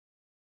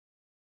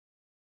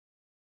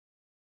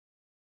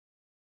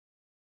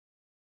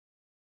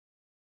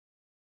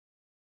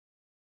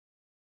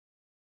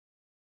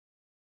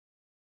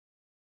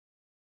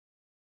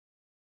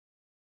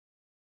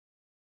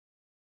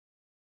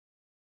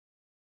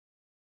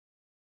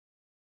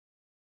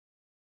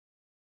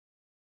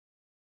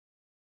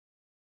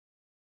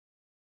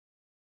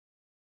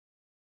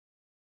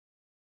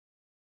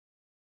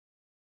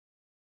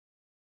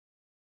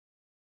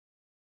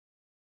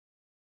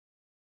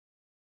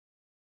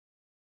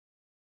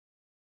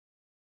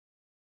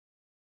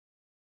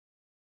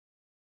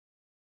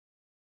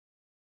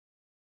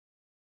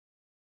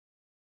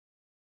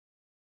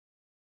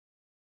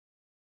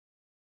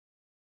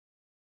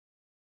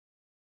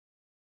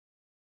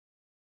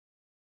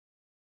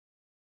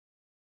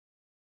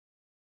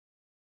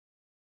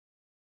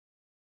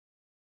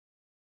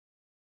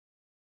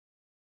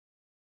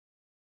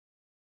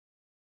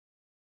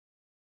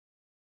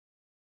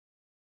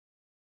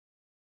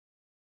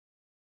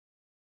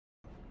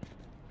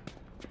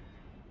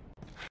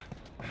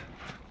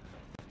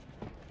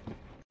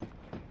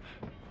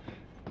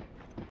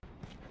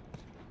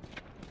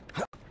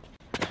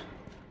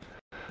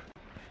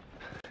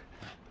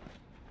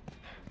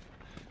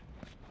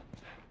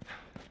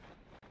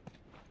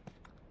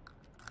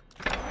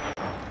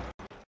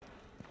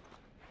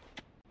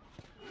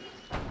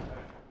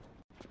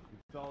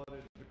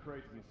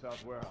in the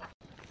South Warehouse.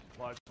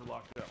 Supplies are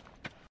locked up.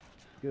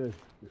 Good.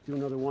 Let's do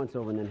another once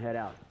over and then head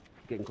out.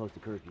 It's getting close to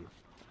curfew.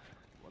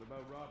 What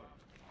about Robert?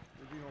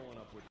 Who's he holing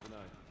up with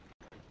tonight?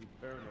 He's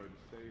paranoid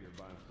to stay here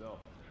by himself.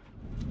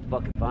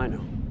 Fuck if I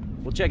know.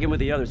 We'll check in with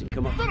the others and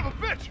come up. Son of a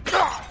bitch!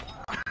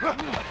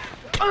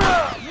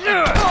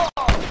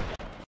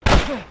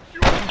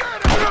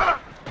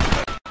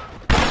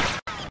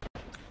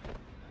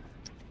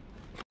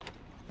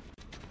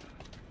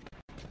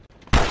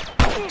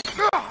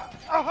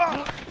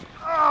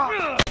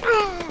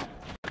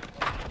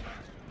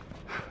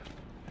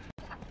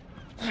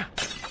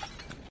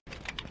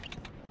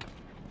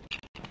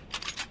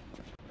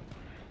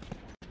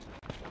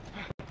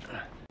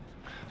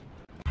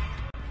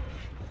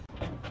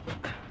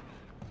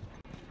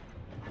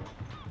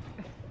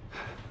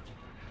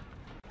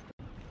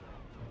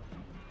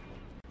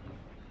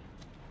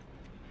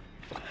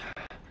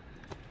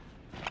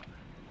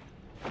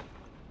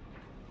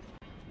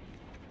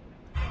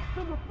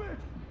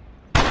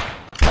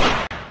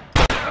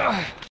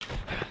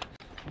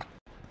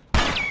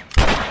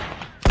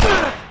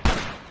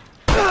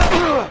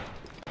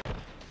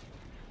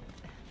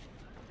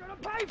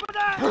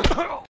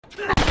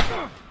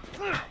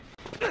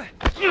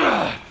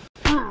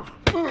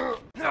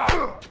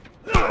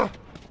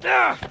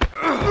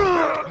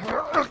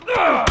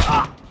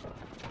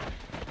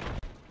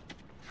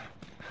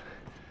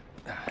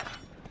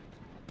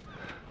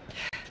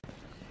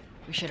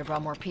 We should have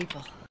brought more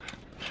people.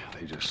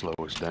 They just slow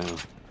us down.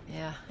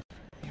 Yeah,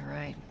 you're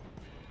right.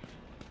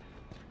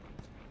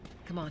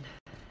 Come on,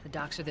 the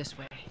docks are this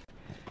way.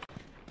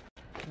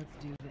 Let's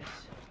do this.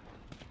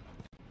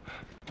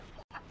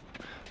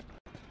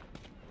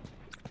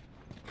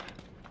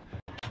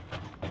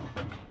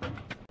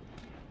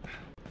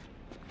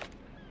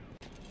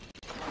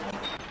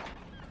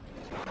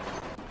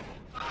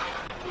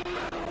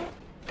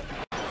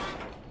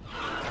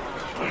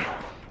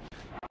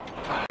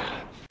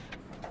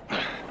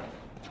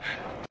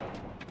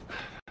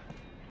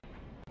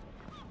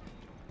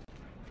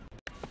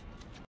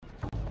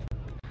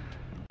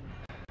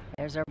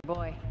 There's our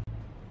boy.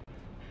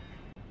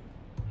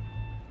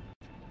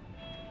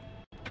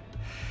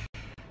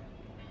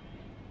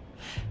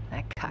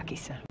 That cocky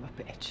son of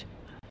a bitch.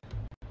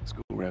 Let's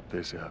go wrap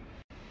this up.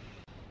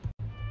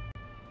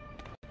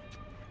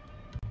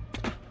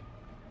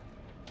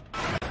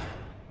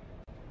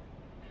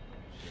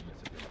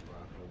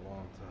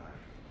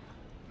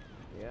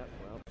 Yeah,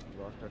 well,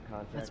 we lost our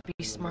contact. Let's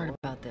be smart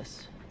about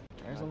this.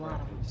 There's a lot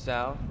of them.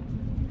 South?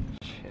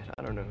 Shit,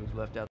 I don't know who's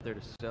left out there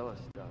to sell us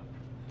stuff.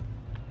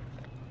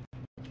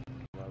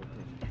 Why would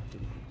they take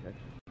city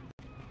protection?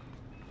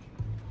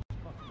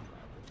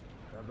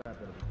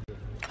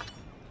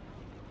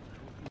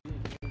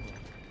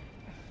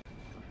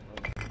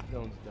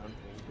 Zone's done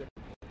for.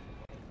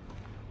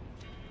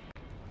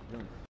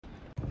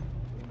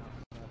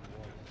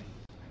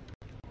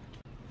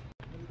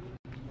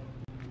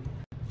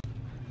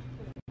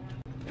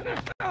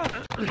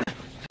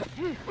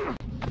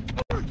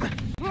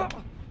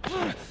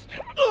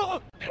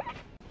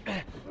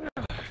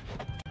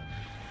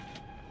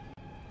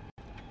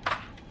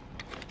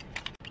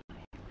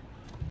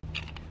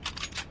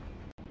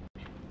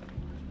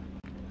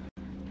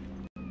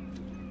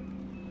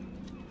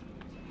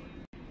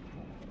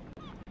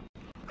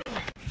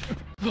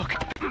 Look!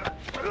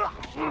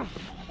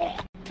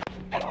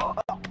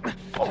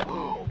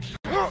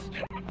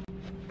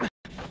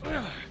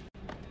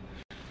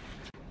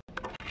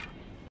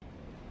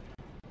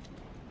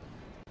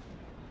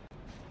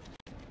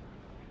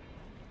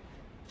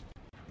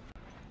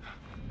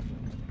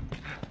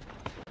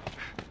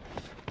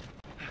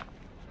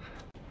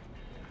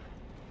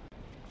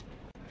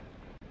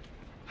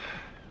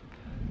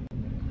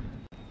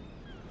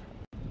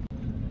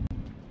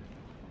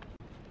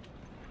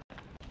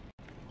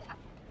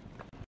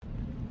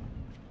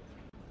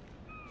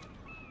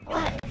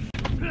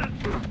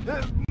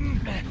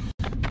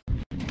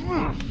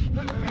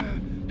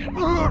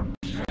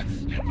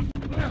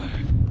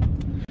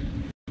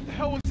 The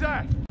hell was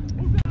that?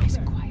 Nice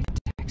and quiet,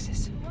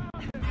 Texas.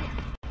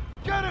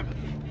 Get him!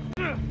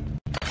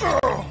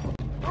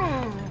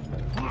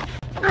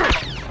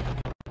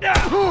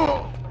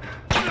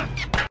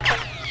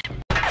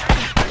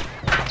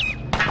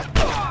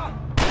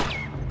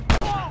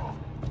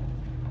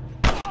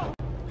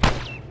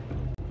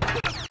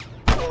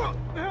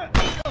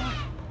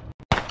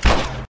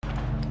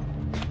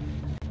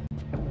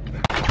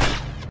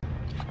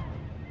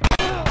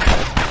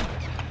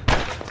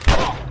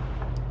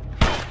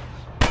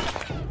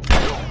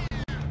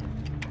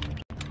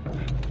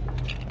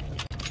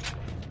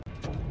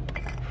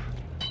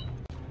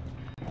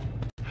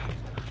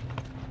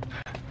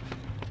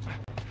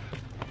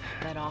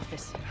 That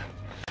office.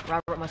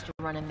 Robert must have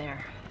run in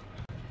there.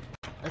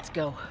 Let's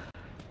go.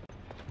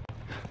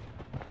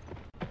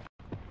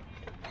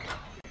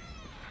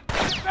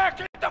 Back!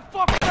 Get the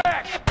fuck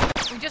back!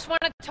 We just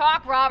want to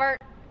talk, Robert.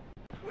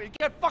 We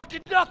got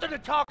fucking nothing to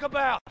talk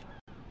about!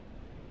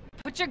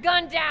 Put your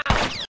gun down.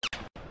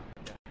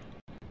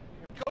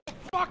 Go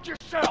fuck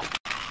yourself!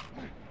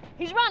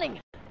 He's running!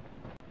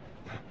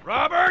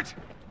 Robert!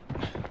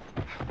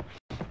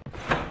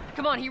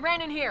 Come on, he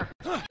ran in here.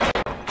 We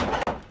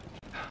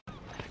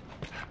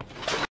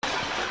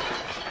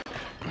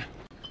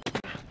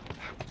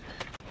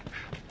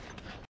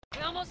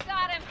almost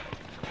got him.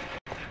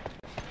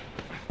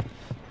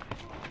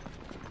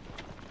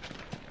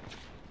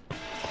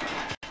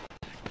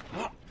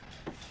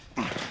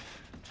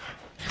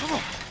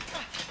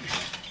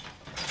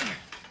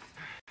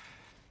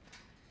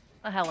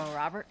 Well, hello,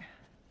 Robert.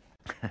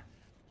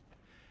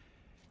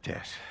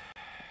 Tess.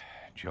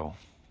 Joel.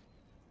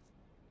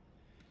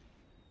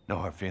 No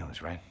hard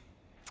feelings, right?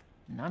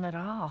 None at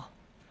all.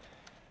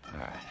 All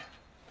right.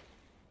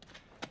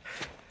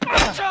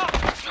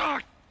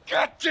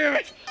 God damn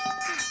it!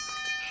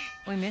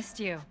 We missed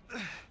you.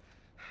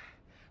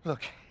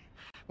 Look,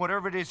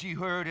 whatever it is you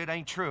heard, it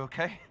ain't true,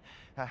 okay?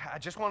 I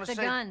just want to The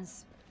say...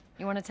 guns.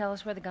 You want to tell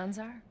us where the guns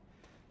are?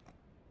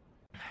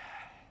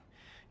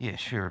 Yeah,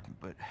 sure,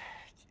 but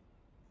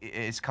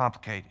it's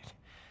complicated.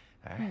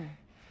 All right?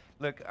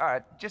 Look, all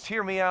right, just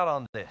hear me out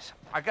on this.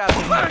 I got...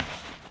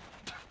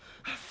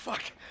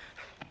 Fuck.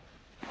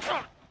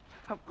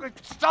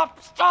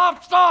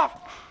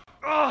 Stop!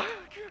 Oh.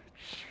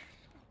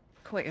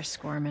 Quit your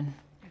squirming.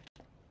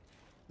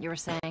 You were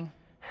saying?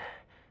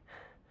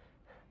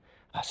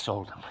 I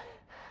sold them.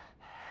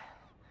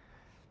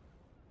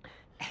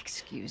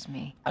 Excuse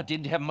me. I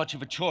didn't have much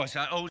of a choice.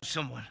 I owed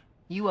someone.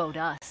 You owed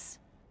us.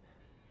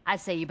 I'd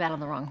say you bet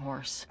on the wrong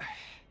horse.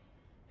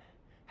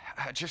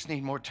 I just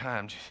need more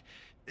time. Just,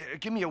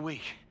 give me a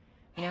week.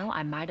 You know,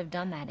 I might have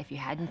done that if you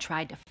hadn't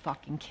tried to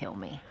fucking kill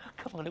me.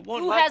 Come on, it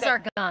won't Who like has that.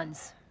 our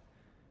guns?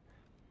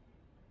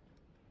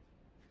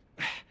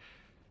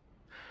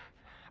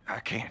 I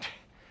can't.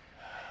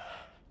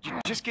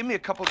 Just give me a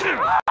couple...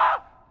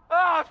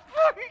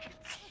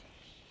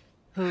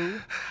 Who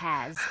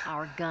has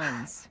our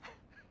guns?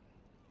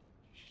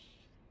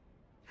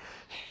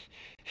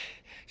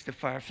 It's the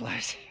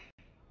Fireflies.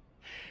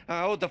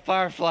 I owed the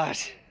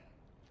Fireflies.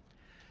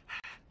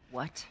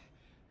 What?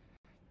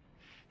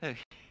 Look,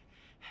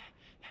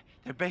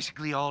 they're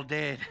basically all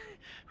dead.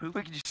 We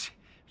could just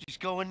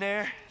go in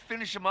there,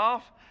 finish them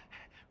off.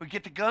 We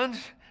get the guns.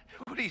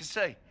 What do you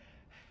say?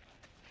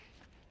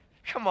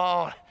 Come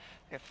on.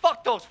 Yeah,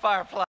 fuck those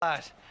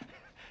Fireflies.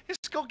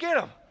 Let's go get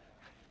them.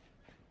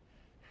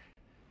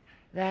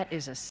 That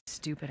is a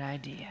stupid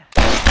idea.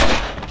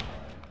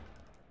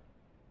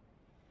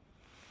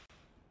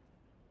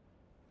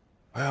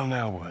 Well,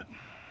 now what?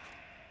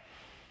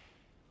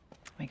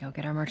 We go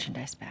get our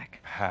merchandise back.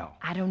 How?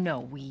 I don't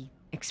know. We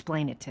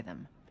explain it to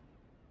them.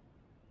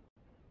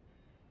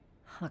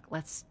 Look,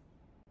 let's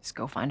just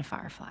go find a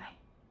Firefly.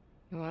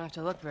 You won't have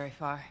to look very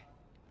far.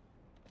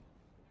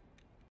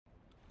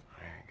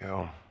 There you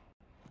go.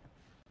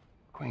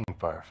 Queen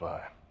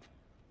Firefly.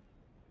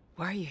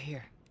 Why are you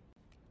here?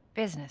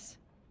 Business.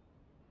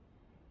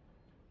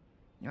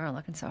 You aren't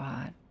looking so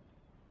hot.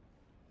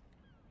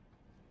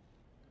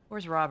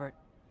 Where's Robert?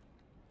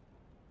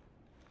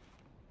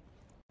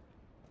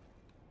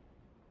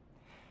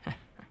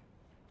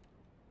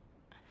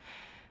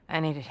 I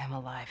needed him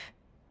alive.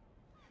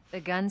 The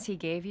guns he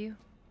gave you,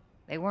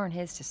 they weren't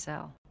his to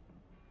sell.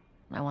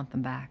 I want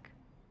them back.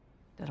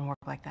 Doesn't work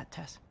like that,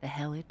 Tess. The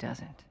hell it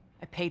doesn't.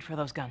 I paid for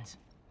those guns.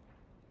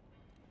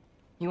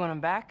 You want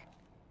them back?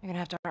 You're gonna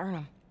have to earn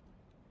them.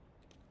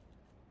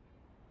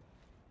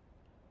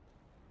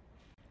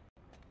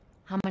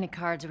 How many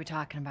cards are we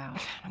talking about?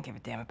 I don't give a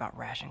damn about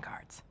ration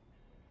cards.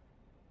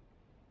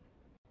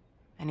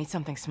 I need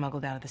something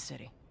smuggled out of the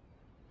city.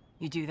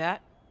 You do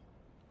that,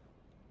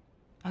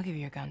 I'll give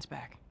you your guns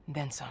back, and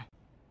then some.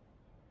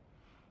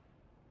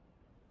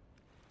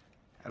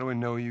 How do we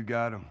know you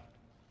got them?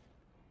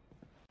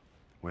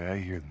 Well, I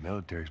hear the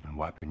military's been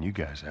wiping you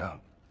guys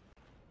out.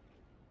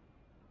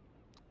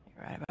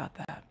 You're right about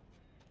that.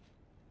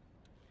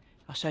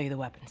 I'll show you the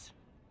weapons.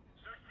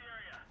 Search the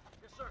area.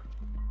 Yes, sir.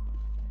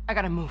 I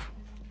gotta move.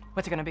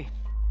 What's it gonna be?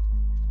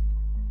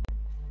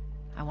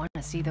 I want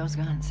to see those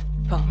guns.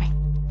 Follow me.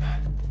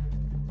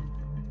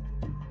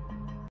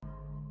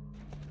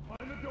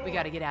 We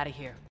gotta get out of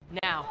here.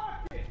 Now.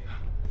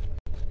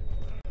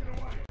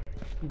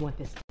 You want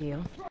this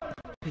deal?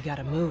 We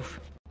gotta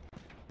move.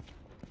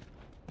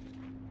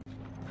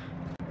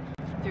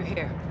 Through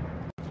here.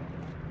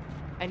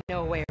 I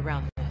know a way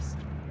around this.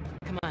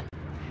 Come on.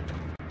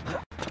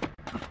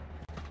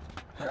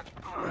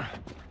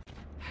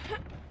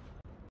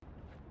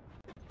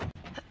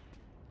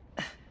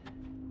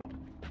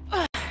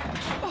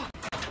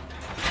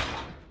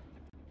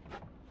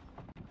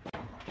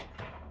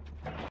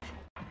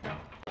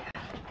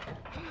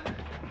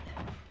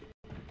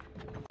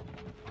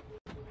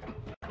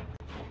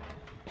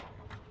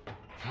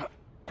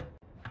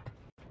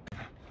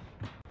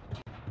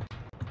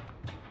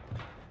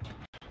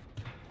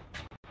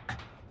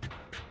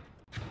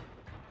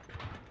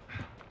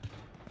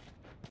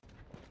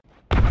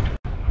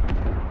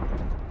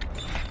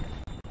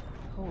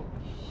 Holy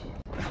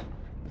shit.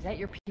 Is that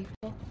your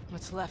people?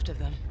 What's left of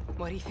them?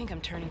 Why do you think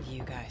I'm turning to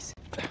you guys?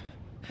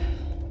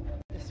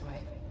 This way.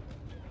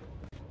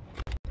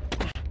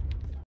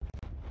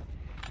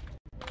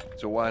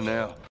 So why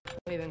now?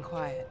 We've been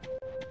quiet.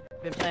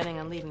 Been planning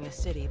on leaving the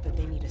city, but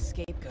they need a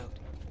scapegoat.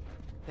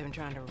 They've been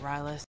trying to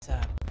rile us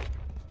up.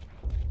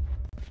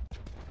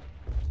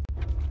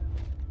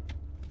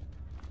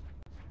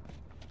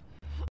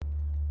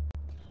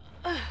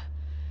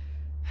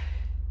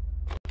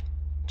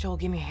 Joel,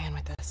 give me a hand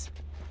with this.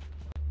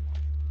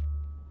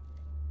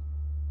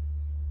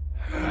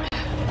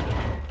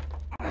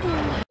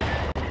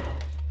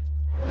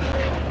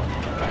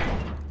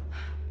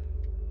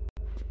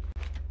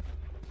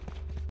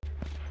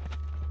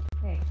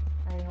 Hey,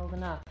 how you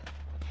holding up?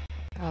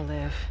 I'll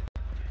live.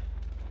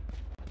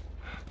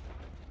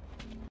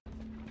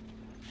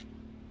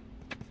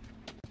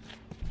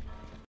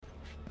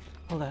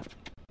 Hold up.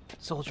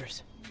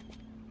 Soldiers.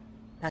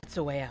 That's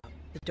the way out.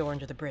 The door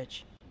under the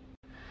bridge.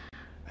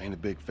 I ain't a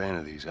big fan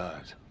of these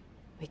odds.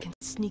 We can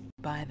sneak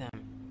by them,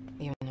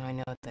 even though I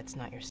know that's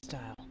not your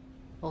style.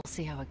 We'll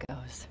see how it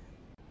goes.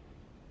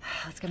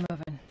 Let's get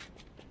moving.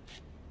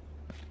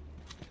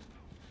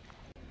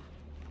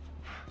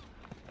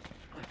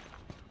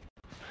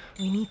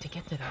 We need to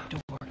get to that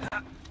door.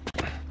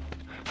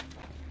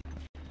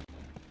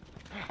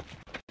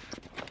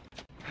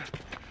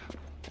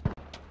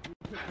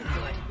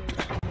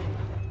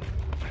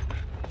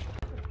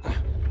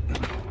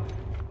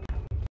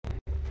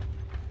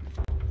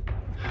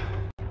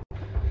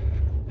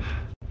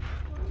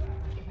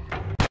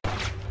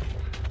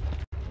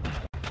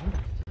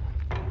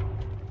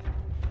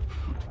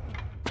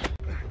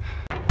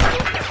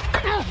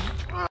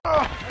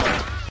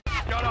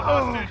 Got a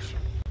hostage!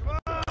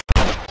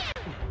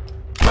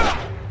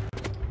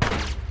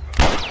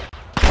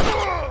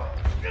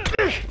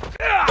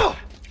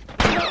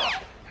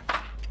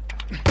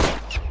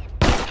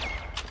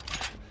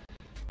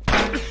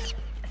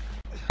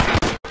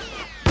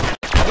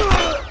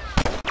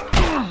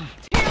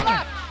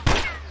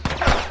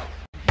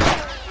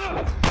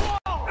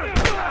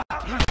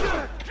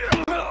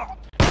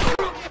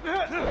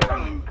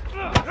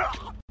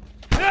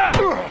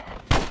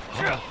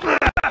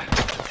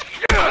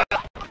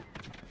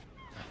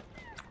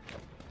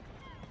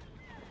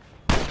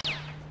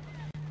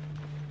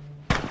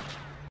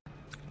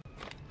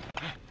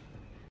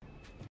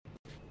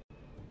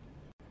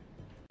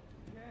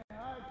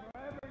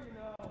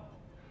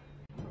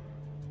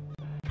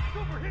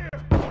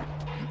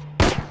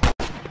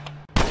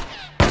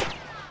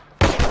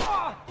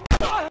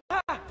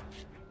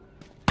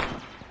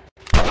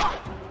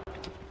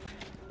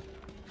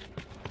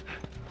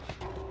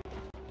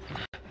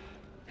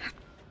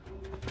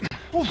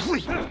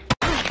 Holy!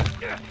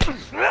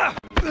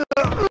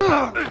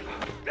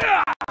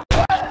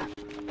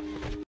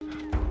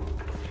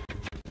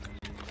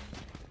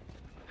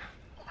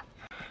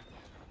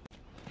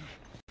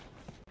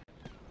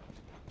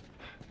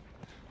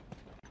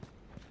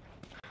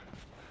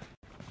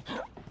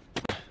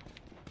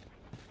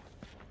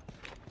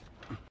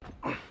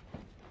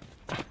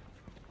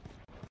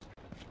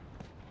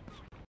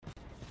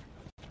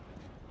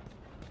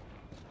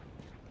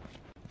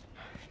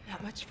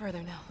 Not much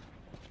further now.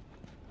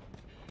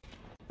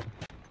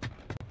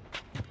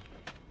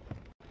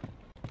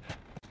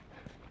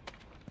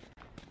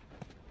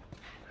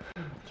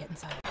 Get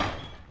inside.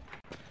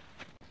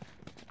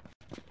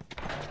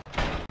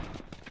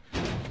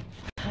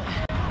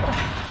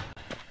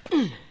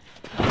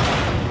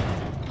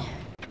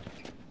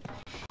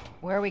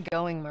 Where are we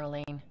going,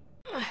 Marlene?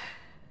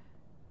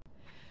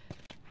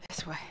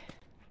 This way.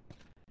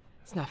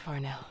 It's not far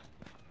now.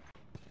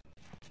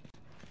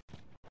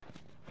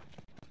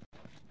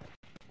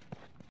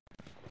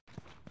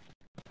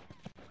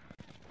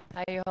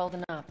 How you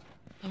holding up?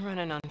 I'm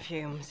running on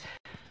fumes,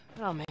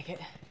 but I'll make it.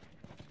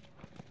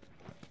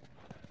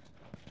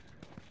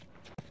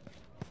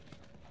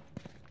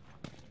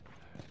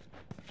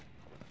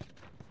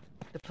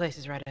 The place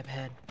is right up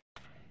ahead.